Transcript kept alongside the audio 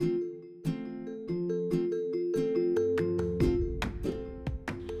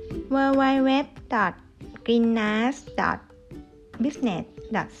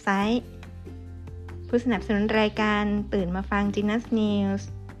www.greennas.business.site ผู้สนับสนุนรายการตื่นมาฟัง Genius News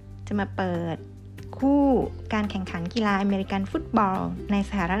จะมาเปิดคู่การแข่งขันกีฬาอเมริกันฟุตบอลใน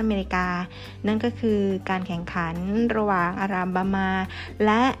สหรัฐอเมริกานั่นก็คือการแข่งขันระหว่างอาลาบามาแ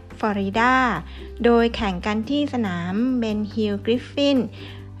ละฟลอริดาโดยแข่งกันที่สนามเบนฮิลกริฟฟิน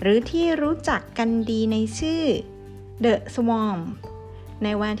หรือที่รู้จักกันดีในชื่อ The Swamp ใน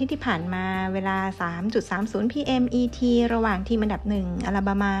วันอาทิตย์ที่ผ่านมาเวลา 3:30 PM ET ระหว่างทีมอันดับ1อาลาบ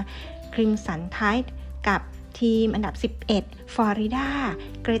ามาคริมสันไทด์กับทีมอันดับ11ฟลอริดา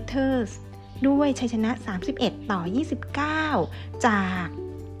เกรเทอร์สด้วยชัยชนะ 31-29 จาก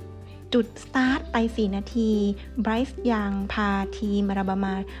จุดสตาร์ทไป 4 นาทีไบรซ์ยังพาทีมอาลาบาม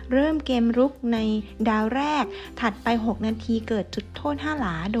าเริ่มเกมรุกในดาวแรกถัดไป 6 นาทีเกิดจุดโทษ 5 หล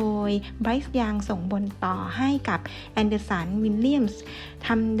าโดยไบรซ์ยังส่งบอลต่อให้กับแอนเดอร์สันวิลเลียมส์ท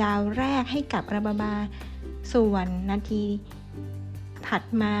ำดาวแรกให้กับอาลาบามาส่วนนาทีถัด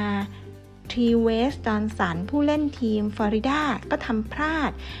มาทีเวสจอห์นสันผู้เล่นทีมฟลอริดาก็ทำพลา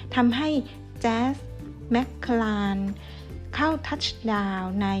ดทำให้แจสแมคคลานเข้าทัชดาว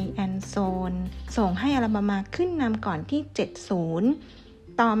น์ในแอนด์โซนส่งให้อาลาบามาขึ้นนำก่อนที่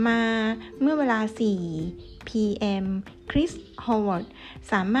 7-0 ต่อมาเมื่อเวลา 4 PM คริส ฮอวาร์ด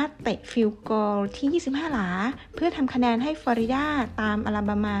สามารถเตะฟิลด์โกลที่ 25 หลาเพื่อทำคะแนนให้ฟลอริดาตามอาลาบ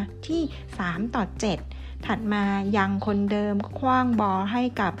ามาที่ 3-7 ถัดมายังคนเดิมก็ขว้างบอลให้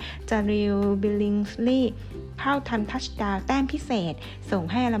กับจาริล บิลลิงส์ลีย์เข้าทำทัชดาวน์แต้มพิเศษส่ง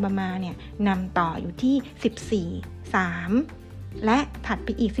ให้อาลาบามาเนี่ยนำต่ออยู่ที่ 14-3 และถัดไป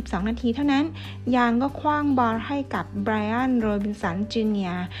อีก 12 นาทีเท่านั้นยังก็ขว้างบอลให้กับไบรอัน โรบินสัน จูเนี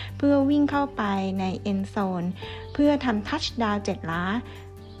ยร์เพื่อวิ่งเข้าไปในเอ็นด์โซนเพื่อทำทัชดาวน์ 7 หลา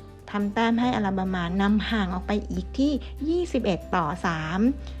ทำแต้มให้อาลาบามานำห่างออกไปอีกที่ 21-3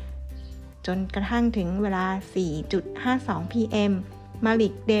 จนกระทั่งถึงเวลา 4:52 PM มาลิ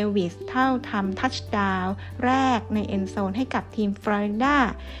ก เดวิสเข้าทำทัชดาวน์แรกในเอ็นด์โซนให้กับทีมฟลอริดา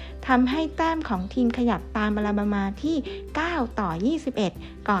ทำให้แต้มของทีมขยับตามอาลาบามาที่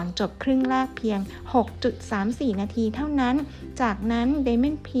 9-21 ก่อนจบครึ่งแรกเพียง 6.34 นาทีเท่านั้นจากนั้นเดเม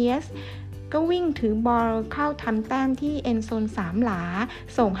น เพียร์สก็วิ่งถือบอลเข้าทำแต้มที่เอ็นด์โซน 3 หลา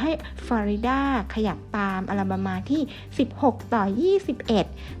ส่งให้ฟลอริดาขยับตามอาลาบามาที่ 16-21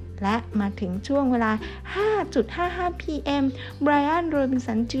 และมาถึงช่วงเวลา 5.55 PM ไบรอัน โรบิน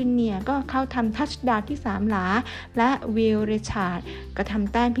สัน จูเนียร์ก็เข้าทำทัชดาวน์ที่ 3 หลาและวิล ริชาร์ดก็ท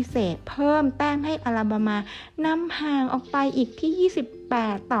ำแต้มพิเศษเพิ่มแต้มให้อาลาบามานำห่างออกไปอีกที่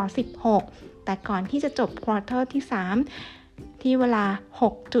 28-16 แต่ก่อนที่จะจบควอเตอร์ที่ 3 ที่เวลา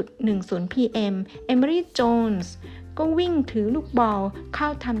 6.10 PM เอมิลี่ โจนส์ก็วิ่งถือลูกบอลเข้า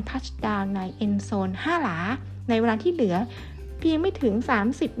ทำทัชดาวน์ในเอ็นด์โซน 5 หลาในเวลาที่เหลือเพียงไม่ถึง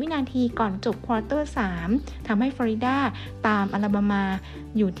 30 วินาทีก่อนจบควอเตอร์ 3 ทำให้ฟลอริดาตามอาลาบามา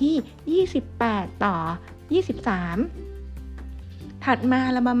อยู่ที่ 28-23 ถัดมาอ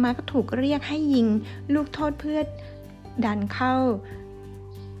าลาบามาก็ถูกเรียกให้ยิงลูกโทษเพื่อดันเข้า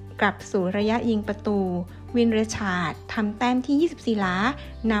กลับสู่ระยะยิงประตูวิน ริชาร์ดทำแต้มที่ 24 หลา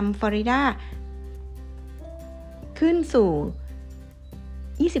นำฟลอริดาขึ้น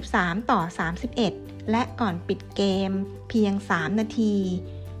สู่ 23-31 และก่อนปิดเกมเพียง 3 นาที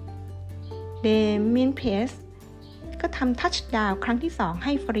เดเมียน เพสก็ทำทัชดาวน์ครั้งที่ 2 ใ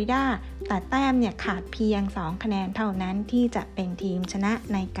ห้ฟลอริดาแต่แต้มเนี่ยขาดเพียง 2 คะแนนเท่านั้นที่จะเป็นทีมชนะ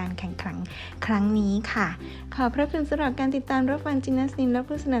ในการแข่งขันครั้งนี้ค่ะขอบพระคุณสำหรับการติดตามรับฟัง Genius News และ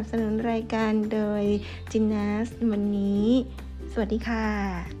ผู้สนับสนุนรายการโดย Genius วันนี้สวัสดีค่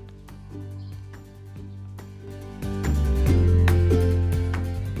ะ